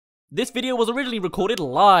This video was originally recorded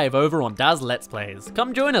live over on Daz Let's Plays.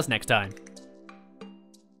 Come join us next time.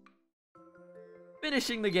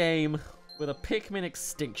 Finishing the game with a Pikmin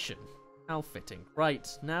extinction. How fitting. Right,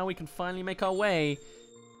 now we can finally make our way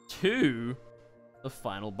to the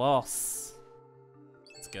final boss.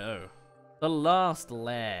 Let's go. The last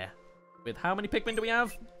lair. With how many Pikmin do we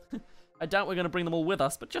have? I doubt we're going to bring them all with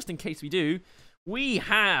us, but just in case we do, we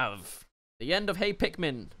have the end of Hey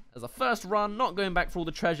Pikmin as a first run, not going back for all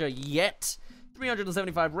the treasure yet.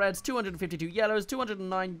 375 reds, 252 yellows,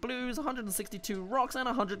 209 blues, 162 rocks, and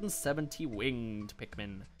 170 winged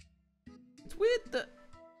Pikmin. It's weird that...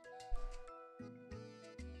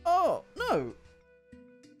 Oh, no.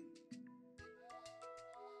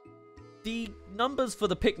 The numbers for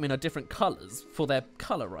the Pikmin are different colours for their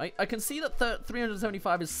colour, right? I can see that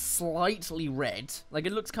 375 is slightly red. Like,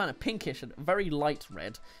 it looks kind of pinkish and very light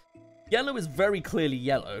red. Yellow is very clearly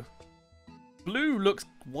yellow. Blue looks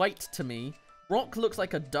white to me. Rock looks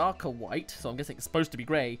like a darker white, so I'm guessing it's supposed to be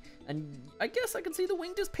grey. And I guess I can see the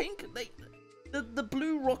winged is pink. The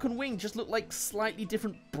blue, rock, and wing just look like slightly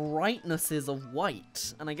different brightnesses of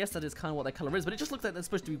white. And I guess that is kind of what their colour is, but it just looks like they're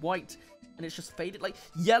supposed to be white, and it's just faded. Like,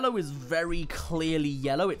 yellow is very clearly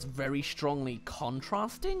yellow. It's very strongly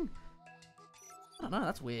contrasting. I don't know,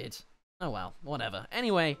 that's weird. Oh well, whatever.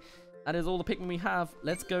 Anyway, that is all the Pikmin we have.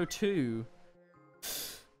 Let's go to...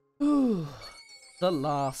 the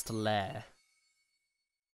last lair.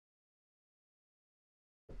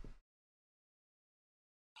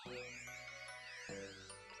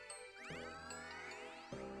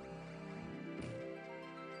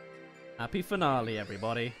 Happy finale,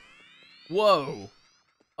 everybody. Whoa!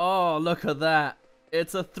 Oh, look at that.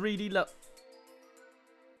 It's a 3D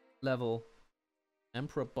level.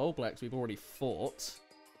 Emperor Bulblax we've already fought.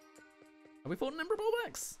 Have we fought an Emperor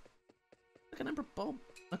Bulblax? Like an Emperor Bulb...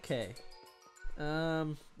 Okay.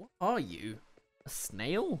 What are you? A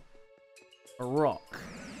snail? A rock?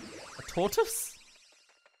 A tortoise?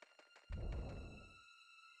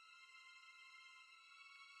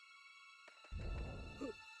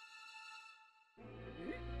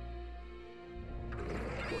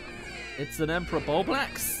 It's an Emperor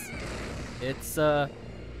Bulblax. It's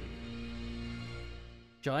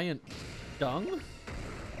giant dung.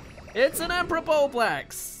 It's an Emperor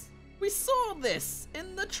Bulblax. We saw this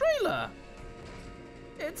in the trailer.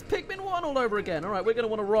 It's Pikmin 1 all over again. All right, we're gonna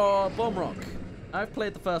want to raw Bomb Rock. I've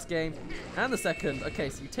played the first game and the second. Okay,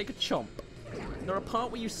 so you take a chomp. There are a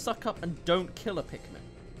part where you suck up and don't kill a Pikmin.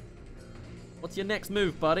 What's your next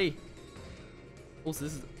move, buddy? Also,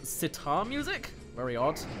 this is sitar music. Very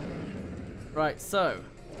odd. Right, so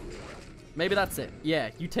maybe that's it.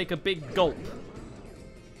 Yeah, you take a big gulp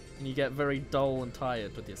and you get very dull and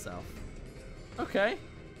tired with yourself. Okay.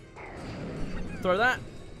 Throw that.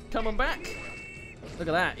 Come on back. Look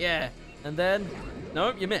at that, yeah. And then,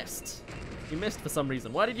 nope, you missed. You missed for some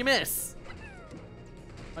reason. Why did you miss?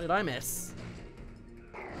 Why did I miss?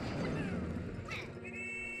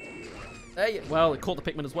 Hey, well, it caught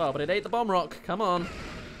the Pikmin as well, but it ate the Bomb Rock. Come on.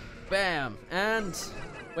 Bam. And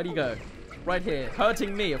where do you go? Right here.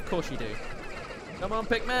 Hurting me, of course you do. Come on,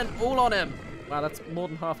 Pikmin. All on him. Wow, that's more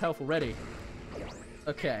than half health already.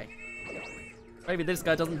 Okay. Maybe this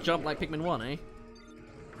guy doesn't jump like Pikmin 1, eh?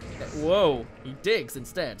 Okay. Whoa. He digs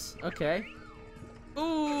instead. Okay.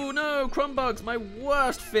 Ooh, no. Crumbugs. My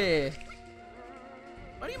worst fear.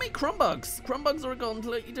 Why do you make crumbugs? Crumbugs are a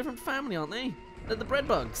completely different family, aren't they? They're the bread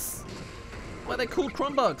bugs. Why are they called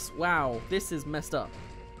crumbugs? Wow. This is messed up.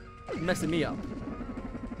 It's messing me up.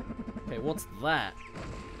 Okay, what's that?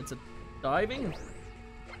 It's a diving?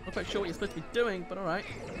 Not quite sure what you're supposed to be doing, but alright.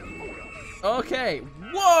 Okay.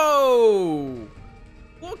 Whoa!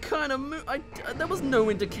 What kind of move? There was no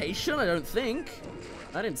indication, I don't think.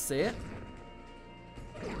 I didn't see it.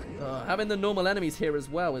 Having the normal enemies here as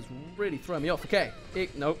well is really throwing me off. Okay.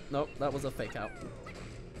 Nope, that was a fake out.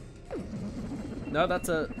 No, that's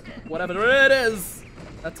a... whatever it is!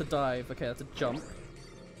 That's a dive. Okay, that's a jump.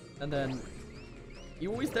 And then...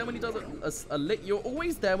 you're always there when he does a lick. You're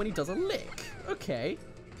always there when he does a lick. Okay.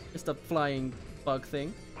 Just a flying bug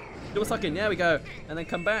thing. Do a suck in. There we go. And then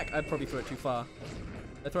come back. I'd probably throw it too far.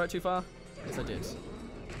 Did I throw it too far? Yes, I did.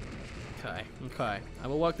 Okay. Okay. I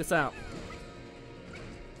will work this out.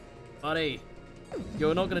 Buddy.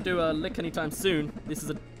 You're not going to do a lick anytime soon. This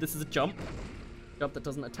is a jump. Jump that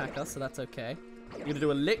doesn't attack us, so that's okay. You're going to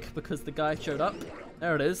do a lick because the guy showed up.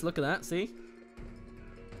 There it is. Look at that. See?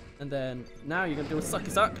 And then now you're going to do a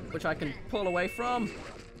sucky suck, which I can pull away from.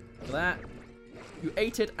 Look at that. You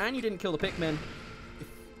ate it and you didn't kill the Pikmin. You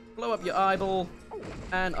blow up your eyeball.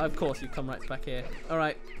 And of course you come right back here.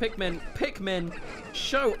 Alright, Pikmin,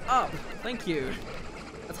 show up. Thank you.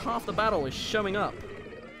 That's half the battle is showing up.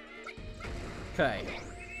 Okay.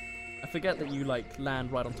 I forget that you, like, land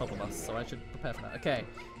right on top of us, so I should prepare for that. Okay.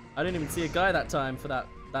 I didn't even see a guy that time for that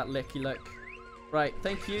licky lick. Right,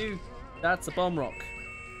 thank you. That's a bomb rock.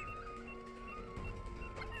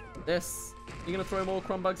 This. You gonna throw more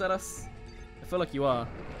crumb bugs at us? I feel like you are.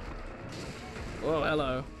 Oh,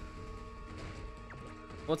 hello.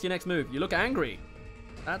 What's your next move? You look angry.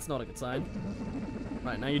 That's not a good sign.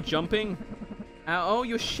 Right, now you're jumping. Oh,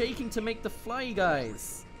 you're shaking to make the fly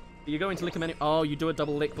guys. But you're going to lick them anyway. Oh, you do a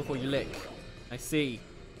double lick before you lick. I see.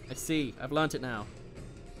 I see. I've learnt it now.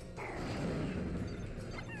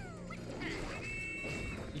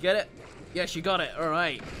 You get it? Yes, you got it. All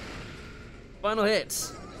right. Final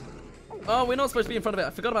hit. Oh, we're not supposed to be in front of it. I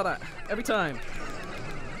forgot about that. Every time.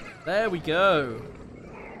 There we go.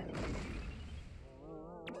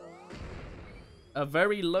 A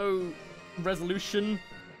very low resolution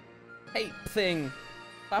tape thing.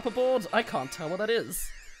 Clapperboard? I can't tell what that is.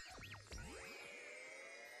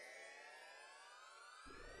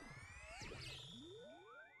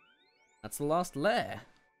 That's the last lair.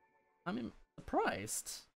 I'm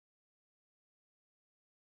surprised.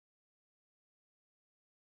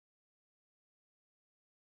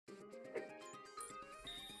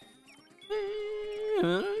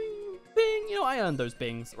 Bing! You know, I earned those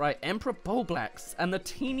bings. Right, Emperor Bulblax and the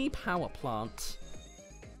teeny power plant.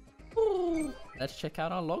 Ooh, let's check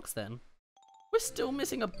out our logs then. We're still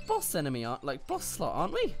missing a boss enemy, boss slot,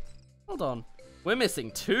 aren't we? Hold on. We're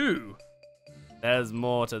missing 2. There's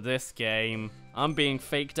more to this game. I'm being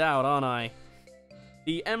faked out, aren't I?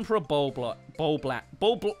 The Emperor Bulblax.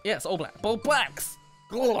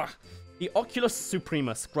 The Oculus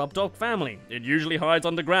Suprema scrub dog family. It usually hides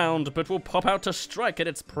underground, but will pop out to strike at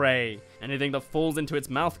its prey. Anything that falls into its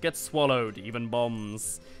mouth gets swallowed, even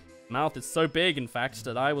bombs. Its mouth is so big, in fact,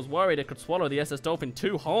 that I was worried it could swallow the SS Dolphin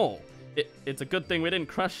 2 whole. It's a good thing we didn't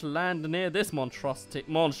crash land near this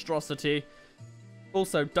monstrosity.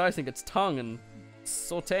 Also, dicing its tongue and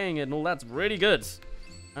sauteing it and all that's really good.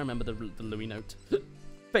 I remember the Louis note.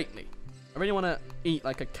 Faintly. I really want to eat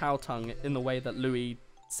like a cow tongue in the way that Louis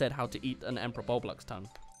said how to eat an Emperor Bulblax tongue.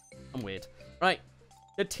 I'm weird. Right.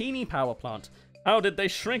 The teeny power plant. How did they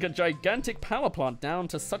shrink a gigantic power plant down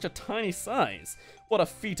to such a tiny size? What a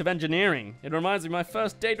feat of engineering. It reminds me of my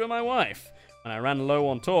first date with my wife. When I ran low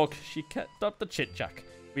on talk, she kept up the chit-chat.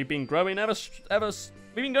 We've been growing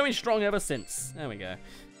we've been going strong ever since. There we go.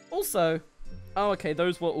 Also, oh, okay,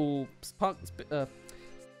 those were all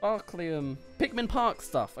Pikmin Park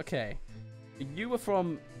stuff. Okay. You were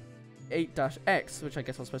from 8-X, which I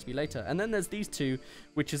guess was supposed to be later. And then there's these 2,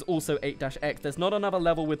 which is also 8-X. There's not another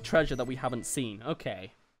level with treasure that we haven't seen.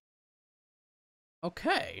 Okay.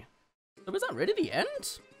 Okay. So is that really the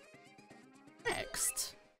end?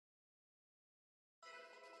 Next.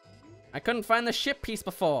 I couldn't find the ship piece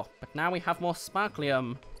before, but now we have more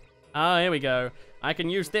sparklium. Ah, here we go. I can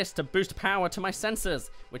use this to boost power to my sensors,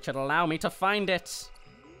 which would allow me to find it.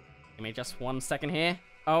 Give me just 1 second here.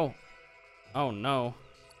 Oh. Oh no.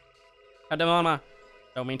 Adamama,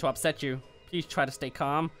 don't mean to upset you. Please try to stay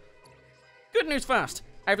calm. Good news first.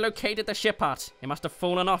 I've located the ship part. It must have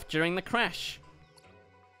fallen off during the crash.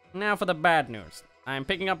 Now for the bad news. I'm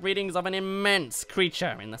picking up readings of an immense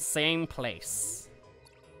creature in the same place.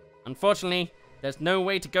 Unfortunately, there's no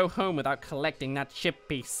way to go home without collecting that ship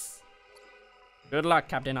piece. Good luck,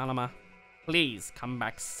 Captain Alama. Please come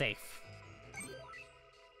back safe.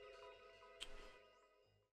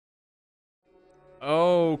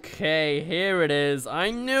 Okay, here it is.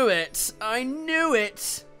 I knew it. I knew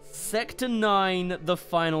it. Sector 9, the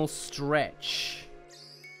final stretch.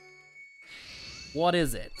 What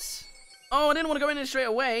is it? Oh, I didn't want to go in it straight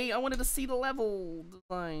away. I wanted to see the level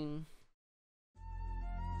design.